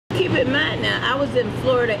keep in mind now, I was in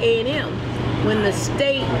Florida A&M when the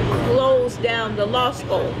state closed down the law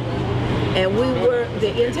school. And we were,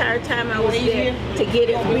 the entire time I was there, to get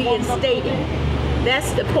it reinstated.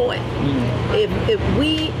 That's the point. If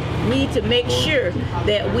we need to make sure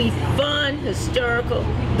that we fund historical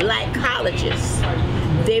black colleges,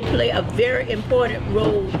 they play a very important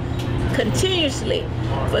role continuously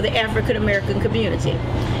for the African American community.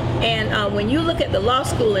 And when you look at the law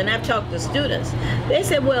school, and I've talked to students, they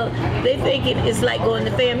said, well, they think it's like going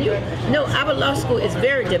to FAMU. No, our law school is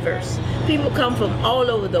very diverse. People come from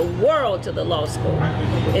all over the world to the law school.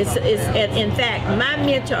 And in fact, my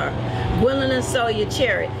mentor, Gwendolyn Sawyer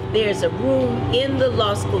Cherry, there's a room in the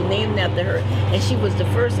law school named after her, and she was the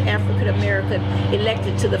first African American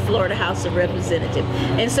elected to the Florida House of Representatives.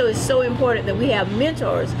 And so it's so important that we have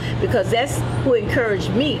mentors, because that's who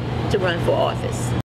encouraged me to run for office.